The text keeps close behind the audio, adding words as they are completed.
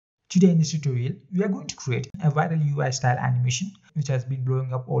Today in this tutorial, we are going to create a viral UI style animation which has been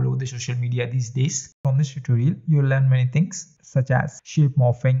blowing up all over the social media these days. From this tutorial, you'll learn many things such as shape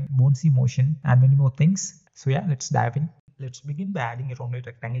morphing, bouncy motion, and many more things. So yeah, let's dive in. Let's begin by adding a rounded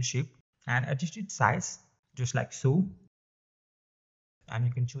rectangle shape and adjust its size just like so. And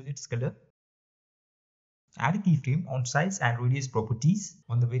you can choose its color. Add a keyframe on size and radius properties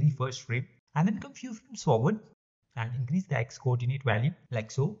on the very first frame, and then come few frames forward and increase the x coordinate value like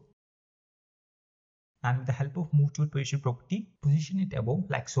so. And with the help of move tool position property, position it above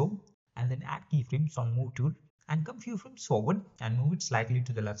like so, and then add keyframes on move tool and come few frames forward and move it slightly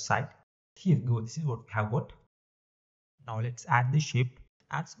to the left side. Here we go, this is what we have got. Now let's add the shape,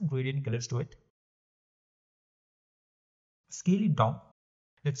 add some gradient colors to it. Scale it down.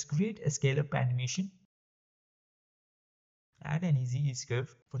 Let's create a scale up animation. Add an easy ease curve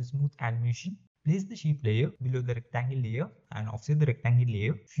for a smooth animation. Place the shape layer below the rectangle layer and offset the rectangle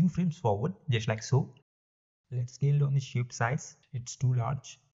layer few frames forward just like so. Let's scale down the shape size, it's too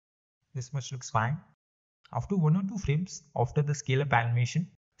large. This much looks fine. After 1 or 2 frames after the scale up animation,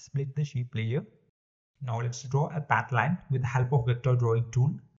 split the shape layer. Now let's draw a path line with the help of vector drawing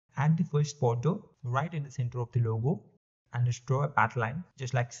tool. Add the first pointer right in the center of the logo and let's draw a path line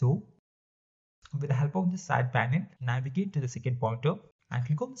just like so. With the help of the side panel, navigate to the second pointer and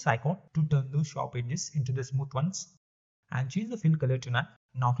click on this icon to turn those sharp edges into the smooth ones and change the fill color to none.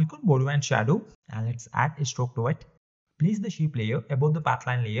 Now click on border and shadow and let's add a stroke to it. Place the shape layer above the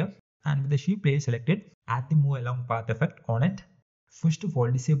pathline layer and with the shape layer selected, add the move along path effect on it. First of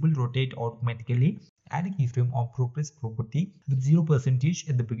all, disable rotate automatically. Add a keyframe on progress property with 0%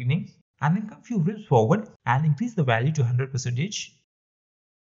 at the beginning and then come few frames forward and increase the value to 100%.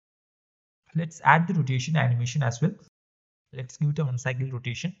 Let's add the rotation animation as well. Let's give it a 1 cycle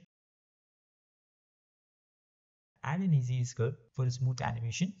rotation. Add an easy ease curve for a smooth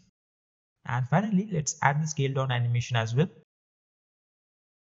animation. And finally, let's add the scale down animation as well.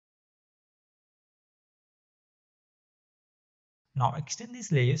 Now extend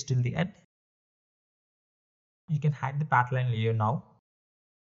these layers till the end. You can hide the pathline layer now.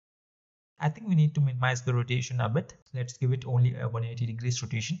 I think we need to minimize the rotation a bit. Let's give it only a 180 degrees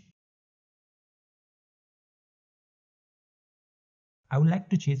rotation. I would like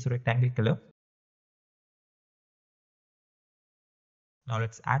to change the rectangle color. Now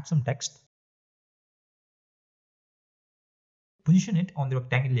let's add some text. Position it on the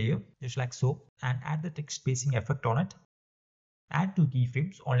rectangle layer just like so and add the text spacing effect on it. Add 2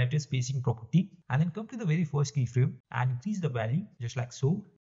 keyframes on letter spacing property and then come to the very first keyframe and increase the value just like so.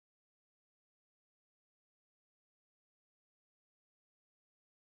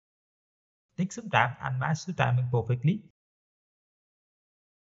 Take some time and match the timing perfectly.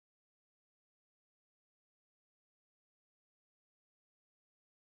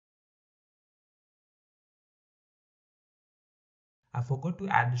 I forgot to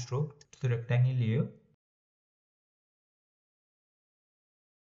add the stroke to the rectangle layer.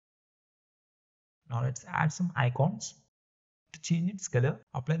 Now let's add some icons. To change its color,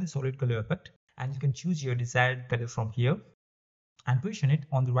 apply the solid color effect and you can choose your desired color from here and position it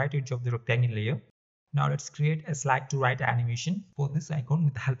on the right edge of the rectangle layer. Now let's create a slide to right animation for this icon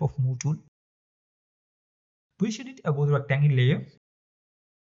with the help of move tool. Position it above the rectangle layer.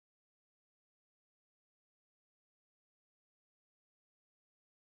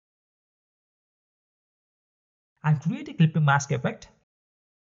 And create a clipping mask effect.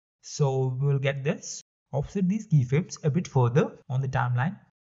 So we will get this. Offset these keyframes a bit further on the timeline.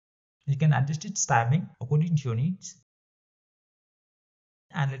 You can adjust its timing according to your needs.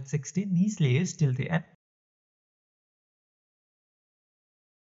 And let's extend these layers till the end.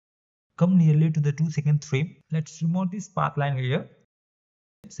 Come nearly to the 2-second frame. Let's remove this pathline layer.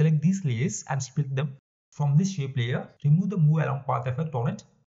 Select these layers and split them. From this shape layer, remove the move along path effect on it.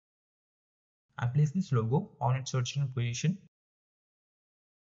 And place this logo on its original position.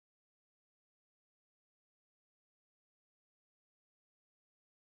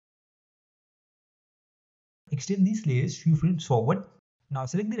 Extend these layers few frames forward. Now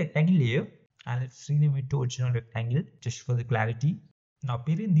select the rectangle layer and let's rename it to original rectangle just for the clarity. Now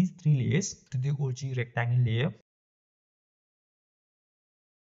parent these 3 layers to the OG rectangle layer.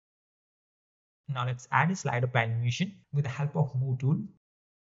 Now let's add a slide up animation with the help of move tool.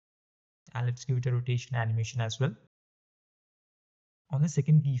 And let's give it a rotation animation as well. On the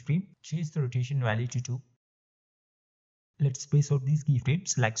second keyframe, change the rotation value to 2. Let's space out these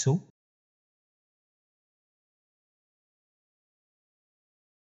keyframes like so.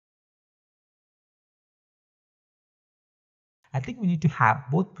 I think we need to have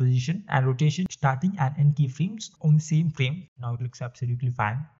both position and rotation starting and end keyframes on the same frame. Now it looks absolutely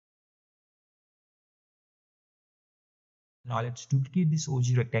fine. Now let's duplicate this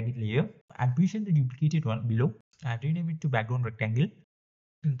OG rectangle layer and position the duplicated one below and rename it to background rectangle.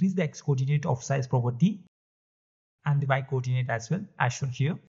 Increase the X coordinate of size property and the Y coordinate as well as shown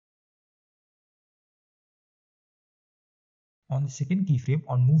here. On the second keyframe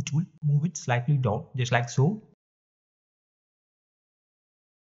on move tool, move it slightly down just like so.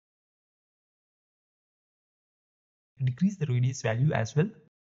 Decrease the radius value as well.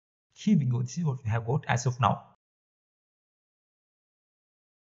 Here we go, this is what we have got as of now.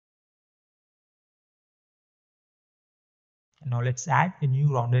 Now let's add a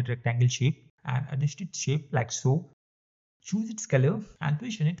new rounded rectangle shape and adjust its shape like so. Choose its color and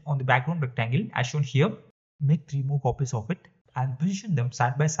position it on the background rectangle as shown here. Make 3 more copies of it and position them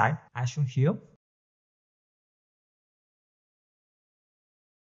side by side as shown here.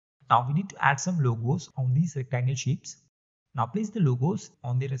 Now we need to add some logos on these rectangle shapes. Now place the logos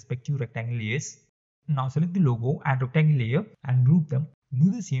on their respective rectangle layers. Now select the logo and rectangle layer and group them.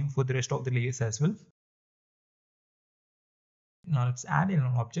 Do the same for the rest of the layers as well. Now let's add in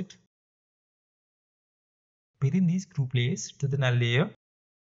an object. Parent these group layers to the null layer.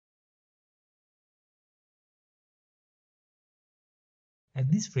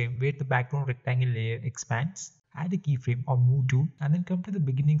 At this frame where the background rectangle layer expands, add a keyframe or move tool and then come to the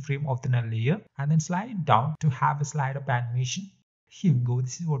beginning frame of the null layer and then slide it down to have a slide up animation. Here we go,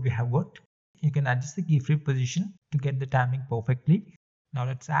 this is what we have got. You can adjust the keyframe position to get the timing perfectly. Now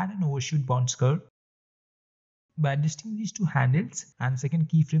let's add an overshoot bounce curve. By adjusting these two handles and second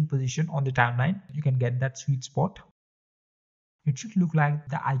keyframe position on the timeline, you can get that sweet spot. It should look like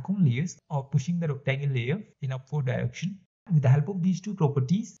the icon layers are pushing the rectangle layer in upward direction. With the help of these two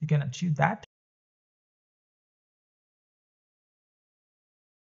properties, you can achieve that.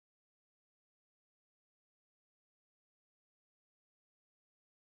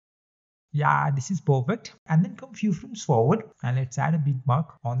 Yeah, this is perfect. And then come few frames forward and let's add a big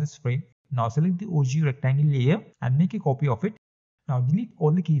mark on this frame. Now select the OG rectangle layer and make a copy of it. Now delete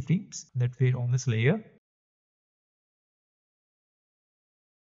all the keyframes that were on this layer.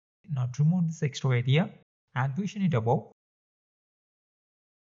 Now trim out this extra area and position it above.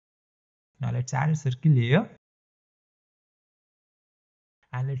 Now let's add a circle layer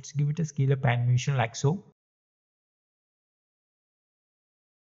and let's give it a scale up animation like so.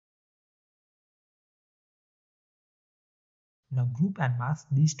 Now group and mask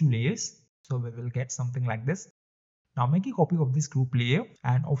these two layers so we will get something like this. Now make a copy of this group layer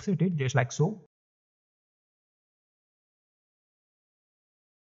and offset it just like so.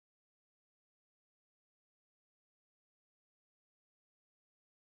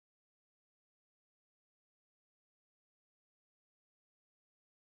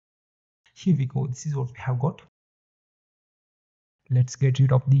 Here we go, this is what we have got. Let's get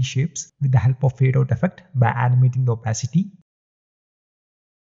rid of these shapes with the help of fade out effect by animating the opacity.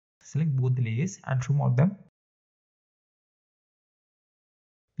 Select both the layers and trim out them.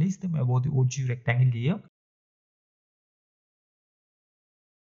 Place them above the OG rectangle layer.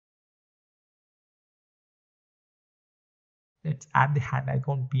 Let's add the hand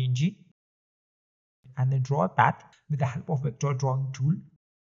icon PNG and then draw a path with the help of vector drawing tool.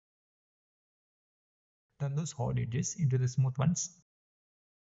 Turn those hard edges into the smooth ones.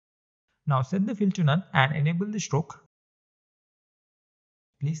 Now set the fill to none and enable the stroke.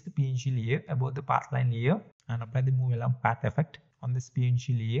 Place the PNG layer above the path line layer and apply the move along path effect on this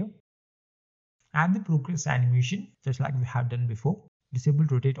PNG layer. Add the progress animation just like we have done before. Disable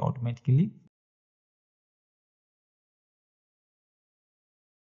rotate automatically.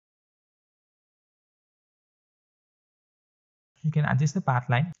 You can adjust the path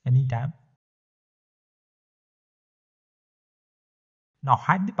line anytime. Now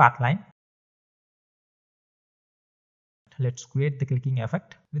hide the path line. Let's create the clicking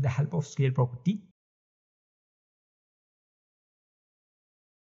effect with the help of scale property.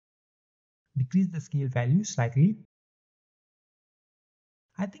 Decrease the scale value slightly.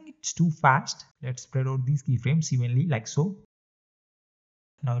 I think it's too fast. Let's spread out these keyframes evenly like so.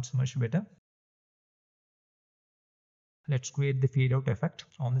 Now it's much better. Let's create the fade out effect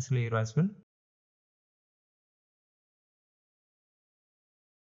on this layer as well.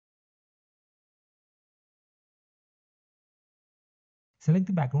 Select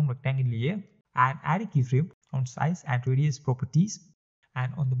the background rectangle layer and add a keyframe on size and radius properties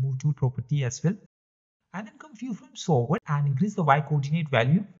and on the move tool property as well. And then come few frames forward and increase the Y coordinate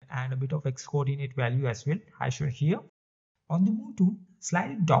value and a bit of X coordinate value as well as shown here. On the move tool, slide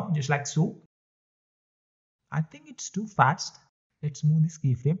it down just like so. I think it's too fast. Let's move this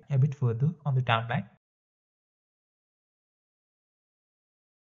keyframe a bit further on the timeline.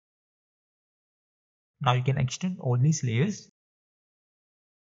 Now you can extend all these layers.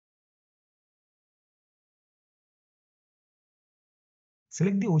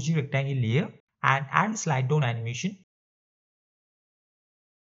 Select the OG rectangle layer and add a slide down animation.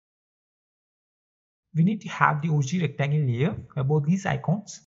 We need to have the OG rectangle layer above these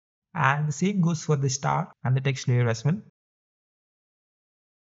icons, and the same goes for the star and the text layer as well.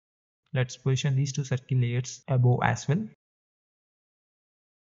 Let's position these two circle layers above as well.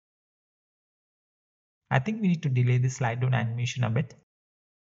 I think we need to delay the slide down animation a bit.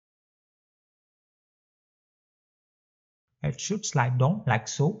 It should slide down like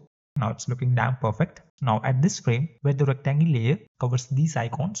so. Now it's looking damn perfect. Now at this frame where the rectangle layer covers these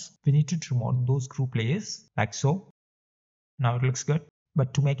icons, we need to trim out those group layers like so. Now it looks good.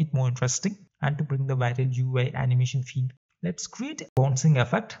 But to make it more interesting and to bring the viral UI animation feed, let's create a bouncing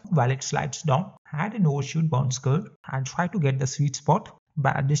effect while it slides down. Add an overshoot bounce curve and try to get the sweet spot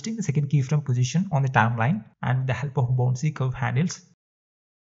by adjusting the second keyframe position on the timeline and with the help of bouncy curve handles.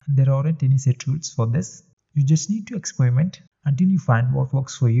 There aren't any set rules for this. You just need to experiment until you find what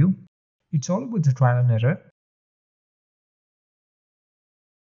works for you. It's all about the trial and error.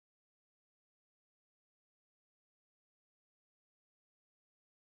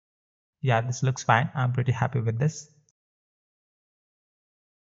 Yeah, this looks fine. I'm pretty happy with this.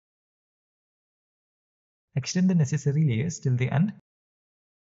 Extend the necessary layers till the end.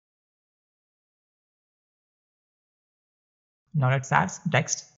 Now let's add some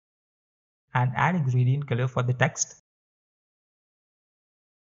text and add a gradient color for the text.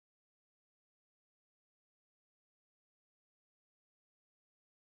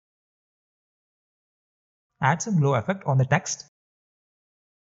 Add some glow effect on the text.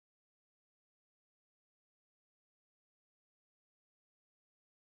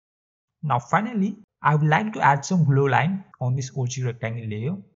 Now finally, I would like to add some glow line on this OG rectangle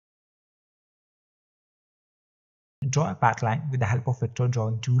layer. Draw a path line with the help of vector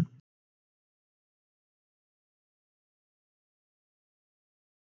drawing tool.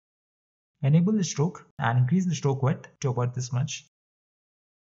 Enable the stroke and increase the stroke width to about this much.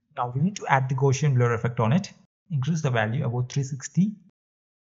 Now we need to add the Gaussian blur effect on it. Increase the value about 360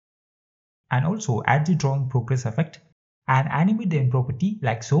 and also add the drawing progress effect and animate the end property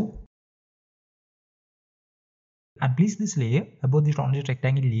like so. And place this layer above the rounded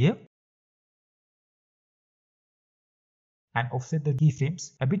rectangle layer and offset the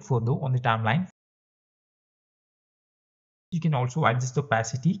keyframes a bit further on the timeline. You can also adjust the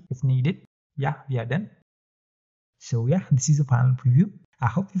opacity if needed. Yeah, we are done. So yeah, this is the final preview. I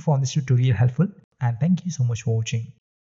hope you found this tutorial helpful and thank you so much for watching.